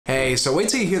Hey, so wait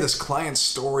till you hear this client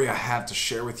story I have to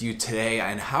share with you today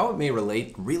and how it may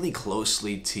relate really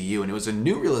closely to you. And it was a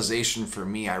new realization for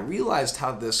me. I realized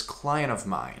how this client of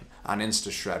mine on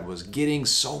Instashred was getting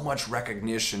so much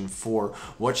recognition for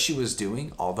what she was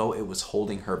doing, although it was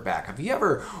holding her back. Have you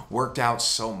ever worked out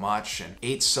so much and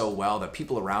ate so well that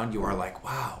people around you are like,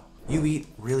 wow, you eat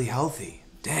really healthy?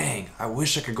 Dang, I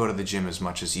wish I could go to the gym as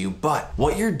much as you, but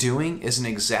what you're doing isn't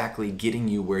exactly getting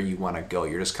you where you want to go.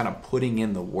 You're just kind of putting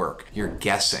in the work. You're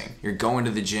guessing. You're going to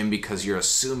the gym because you're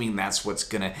assuming that's what's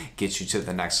going to get you to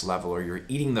the next level, or you're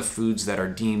eating the foods that are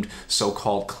deemed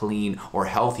so-called clean or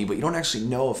healthy, but you don't actually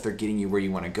know if they're getting you where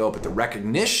you want to go. But the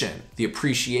recognition, the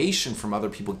appreciation from other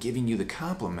people giving you the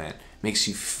compliment makes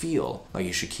you feel like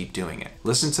you should keep doing it.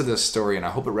 Listen to this story, and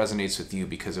I hope it resonates with you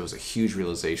because it was a huge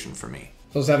realization for me.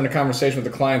 So I was having a conversation with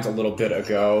a client a little bit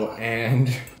ago, and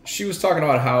she was talking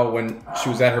about how when she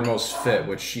was at her most fit,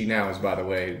 which she now is, by the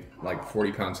way, like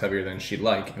 40 pounds heavier than she'd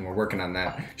like, and we're working on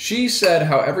that. She said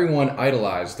how everyone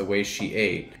idolized the way she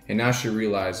ate, and now she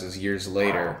realizes years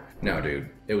later, no, dude,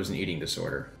 it was an eating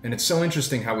disorder. And it's so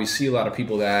interesting how we see a lot of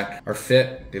people that are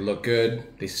fit, they look good,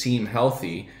 they seem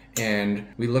healthy, and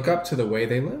we look up to the way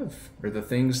they live or the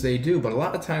things they do. But a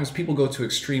lot of times people go to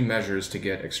extreme measures to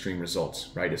get extreme results,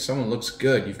 right? If someone looks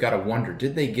good, you've got to wonder,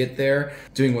 did they get there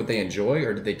doing what they enjoy,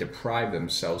 or did they deprive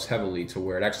themselves heavily to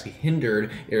where it actually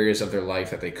hindered areas of their life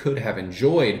that they could have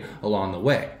enjoyed along the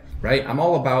way? Right? I'm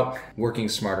all about working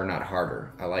smarter, not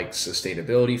harder. I like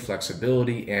sustainability,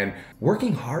 flexibility, and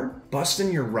working hard,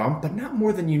 busting your rump, but not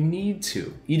more than you need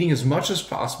to. Eating as much as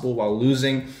possible while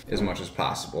losing as much as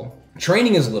possible.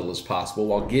 Training as little as possible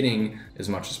while getting as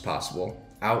much as possible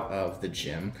out of the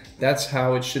gym. That's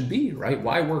how it should be, right?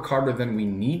 Why work harder than we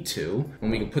need to when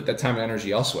we can put that time and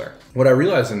energy elsewhere? What I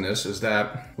realize in this is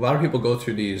that a lot of people go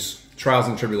through these trials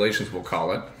and tribulations, we'll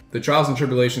call it. The trials and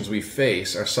tribulations we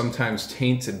face are sometimes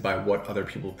tainted by what other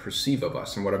people perceive of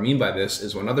us. And what I mean by this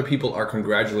is when other people are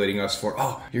congratulating us for,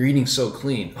 oh, you're eating so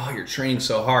clean. Oh, you're training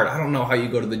so hard. I don't know how you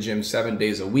go to the gym 7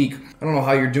 days a week. I don't know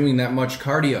how you're doing that much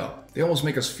cardio. They almost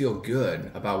make us feel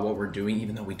good about what we're doing,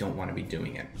 even though we don't want to be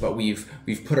doing it. But we've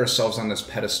put ourselves on this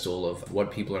pedestal of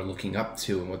what people are looking up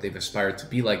to and what they've aspired to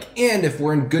be like. And if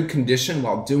we're in good condition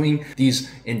while doing these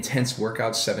intense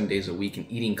workouts 7 days a week and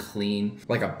eating clean,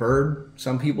 like a bird,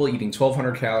 some people eating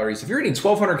 1,200 calories. If you're eating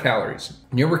 1,200 calories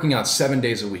and you're working out 7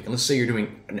 days a week, and let's say you're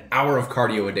doing an hour of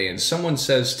cardio a day, and someone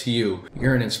says to you,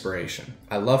 you're an inspiration.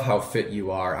 I love how fit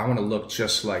you are. I want to look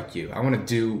just like you. I want to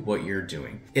do what you're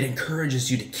doing. It encourages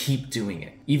you to keep doing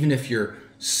it, even if you're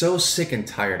so sick and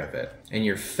tired of it and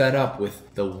you're fed up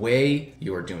with the way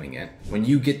you're doing it. When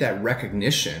you get that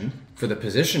recognition for the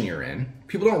position you're in,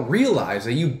 people don't realize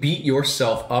that you beat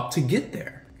yourself up to get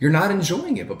there. You're not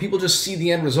enjoying it, but people just see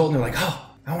the end result and they're like, oh,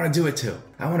 I want to do it too.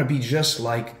 I want to be just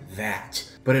like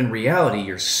that. But in reality,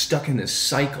 you're stuck in this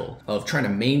cycle of trying to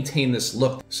maintain this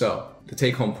look. So the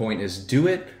take-home point is do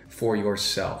it for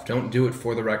yourself. Don't do it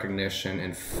for the recognition,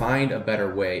 and find a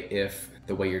better way if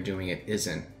the way you're doing it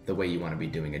isn't the way you want to be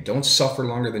doing it. Don't suffer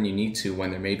longer than you need to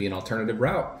when there may be an alternative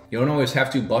route. You don't always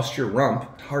have to bust your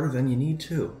rump harder than you need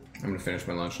to. I'm going to finish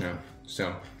my lunch now.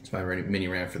 So it's my mini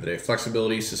rant for the day.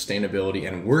 Flexibility, sustainability,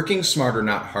 and working smarter,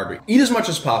 not harder. Eat as much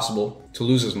as possible to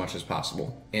lose as much as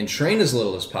possible, and train as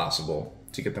little as possible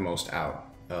to get the most out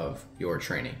of your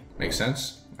training. Make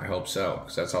sense? I hope so,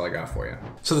 because that's all I got for you.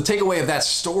 So the takeaway of that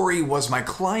story was my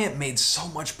client made so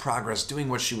much progress doing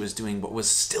what she was doing, but was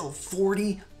still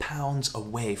 40 pounds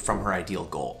away from her ideal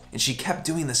goal. And she kept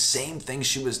doing the same thing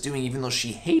she was doing, even though she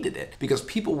hated it, because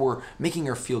people were making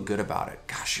her feel good about it.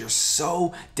 Gosh, you're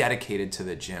so dedicated to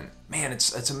the gym. Man,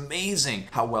 it's amazing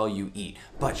how well you eat,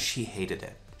 but she hated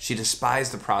it. She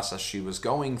despised the process she was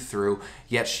going through,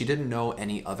 yet she didn't know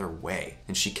any other way.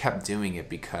 And she kept doing it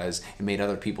because it made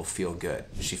other people feel good.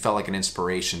 She felt like an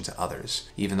inspiration to others,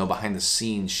 even though behind the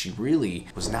scenes, she really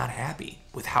was not happy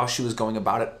with how she was going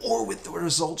about it or with the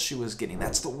results she was getting.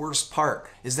 That's the worst part,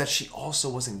 is that she also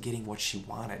wasn't getting what she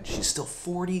wanted. She's still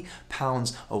 40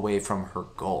 pounds away from her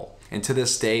goal. And to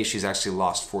this day, she's actually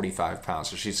lost 45 pounds.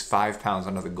 So she's 5 pounds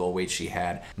under the goal weight she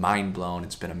had. Mind blown.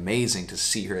 It's been amazing to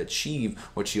see her achieve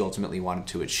what she ultimately wanted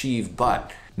to achieve,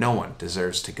 but no one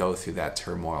deserves to go through that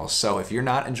turmoil. So if you're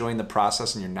not enjoying the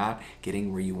process and you're not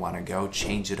getting where you want to go,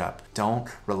 change it up. Don't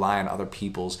rely on other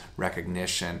people's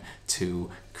recognition to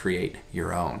create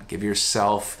your own. Give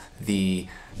yourself the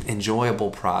enjoyable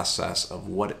process of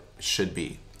what it should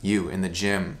be. You in the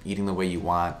gym, eating the way you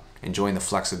want, enjoying the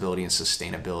flexibility and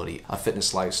sustainability, a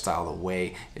fitness lifestyle the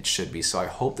way it should be. So I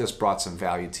hope this brought some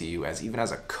value to you, as even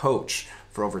as a coach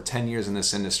for over 10 years in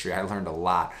this industry, I learned a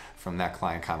lot from that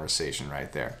client conversation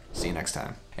right there. See you next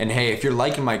time. And hey, if you're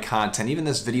liking my content, even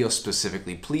this video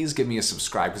specifically, please give me a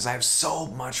subscribe because I have so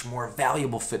much more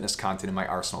valuable fitness content in my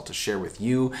arsenal to share with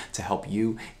you to help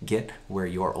you get where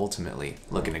you're ultimately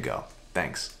looking to go.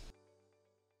 Thanks.